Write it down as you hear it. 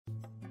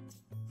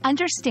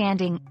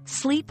Understanding,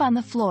 sleep on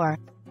the floor,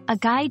 a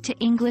guide to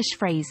English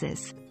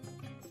phrases.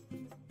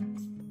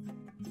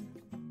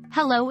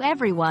 Hello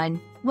everyone,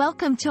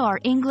 welcome to our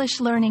English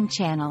learning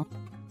channel.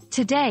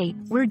 Today,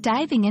 we're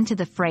diving into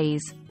the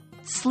phrase,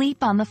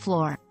 sleep on the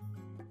floor.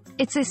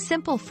 It's a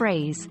simple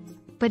phrase,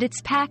 but it's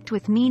packed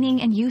with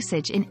meaning and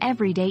usage in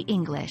everyday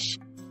English.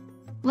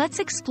 Let's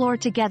explore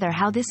together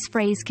how this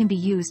phrase can be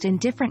used in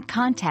different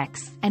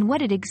contexts and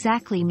what it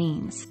exactly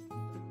means.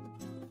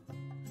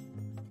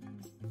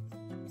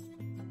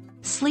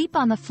 Sleep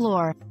on the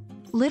floor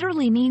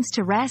literally means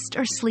to rest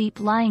or sleep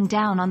lying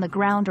down on the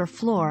ground or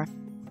floor,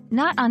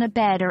 not on a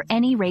bed or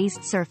any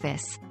raised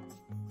surface.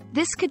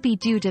 This could be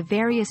due to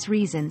various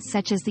reasons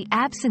such as the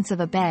absence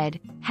of a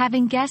bed,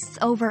 having guests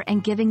over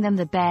and giving them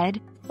the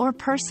bed, or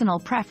personal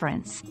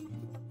preference.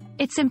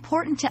 It's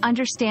important to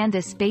understand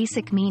this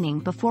basic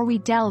meaning before we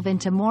delve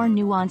into more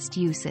nuanced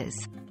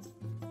uses.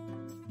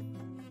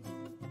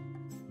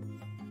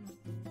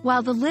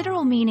 While the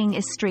literal meaning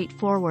is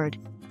straightforward,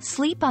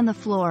 sleep on the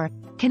floor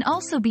can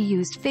also be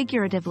used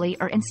figuratively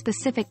or in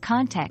specific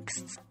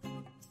contexts.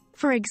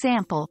 For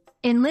example,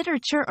 in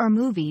literature or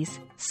movies,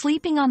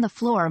 sleeping on the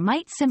floor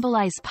might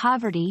symbolize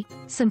poverty,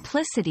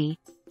 simplicity,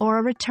 or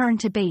a return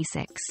to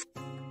basics.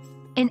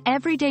 In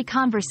everyday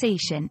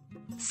conversation,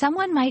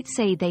 someone might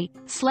say they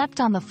slept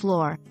on the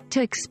floor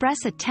to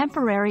express a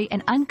temporary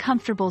and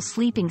uncomfortable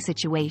sleeping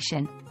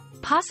situation,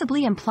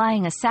 possibly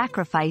implying a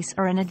sacrifice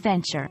or an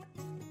adventure.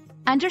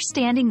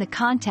 Understanding the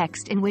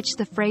context in which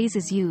the phrase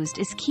is used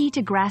is key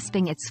to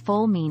grasping its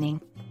full meaning.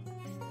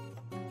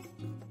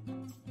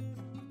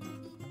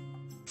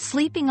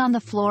 Sleeping on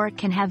the floor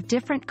can have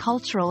different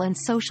cultural and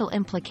social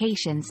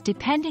implications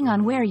depending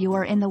on where you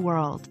are in the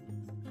world.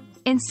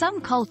 In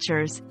some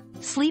cultures,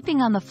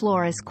 sleeping on the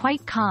floor is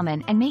quite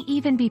common and may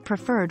even be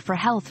preferred for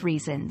health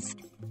reasons.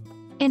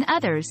 In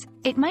others,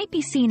 it might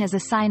be seen as a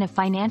sign of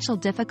financial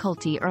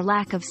difficulty or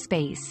lack of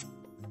space.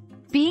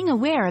 Being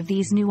aware of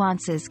these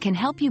nuances can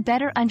help you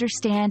better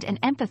understand and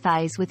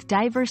empathize with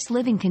diverse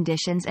living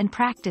conditions and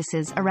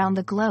practices around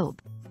the globe.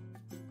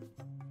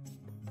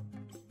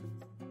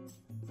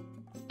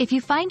 If you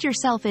find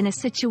yourself in a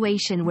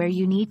situation where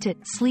you need to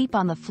sleep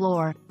on the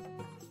floor,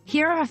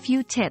 here are a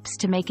few tips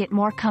to make it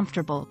more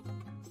comfortable.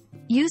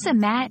 Use a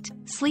mat,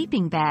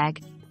 sleeping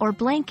bag, or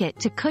blanket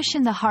to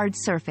cushion the hard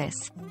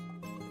surface.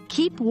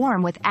 Keep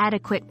warm with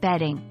adequate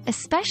bedding,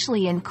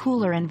 especially in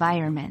cooler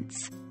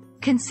environments.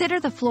 Consider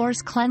the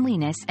floor's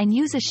cleanliness and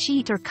use a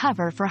sheet or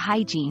cover for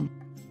hygiene.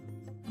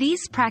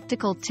 These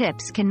practical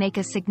tips can make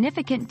a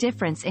significant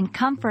difference in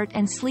comfort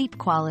and sleep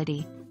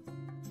quality.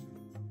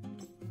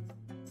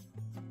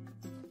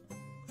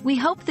 We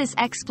hope this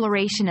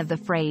exploration of the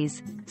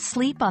phrase,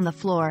 sleep on the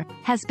floor,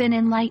 has been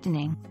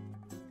enlightening.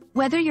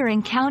 Whether you're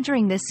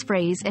encountering this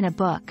phrase in a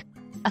book,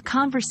 a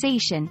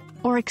conversation,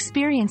 or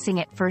experiencing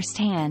it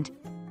firsthand,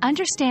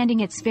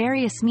 understanding its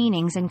various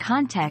meanings and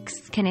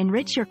contexts can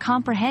enrich your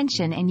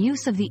comprehension and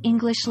use of the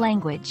English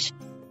language.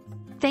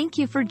 Thank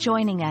you for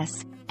joining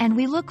us, and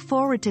we look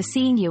forward to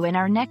seeing you in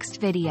our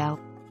next video.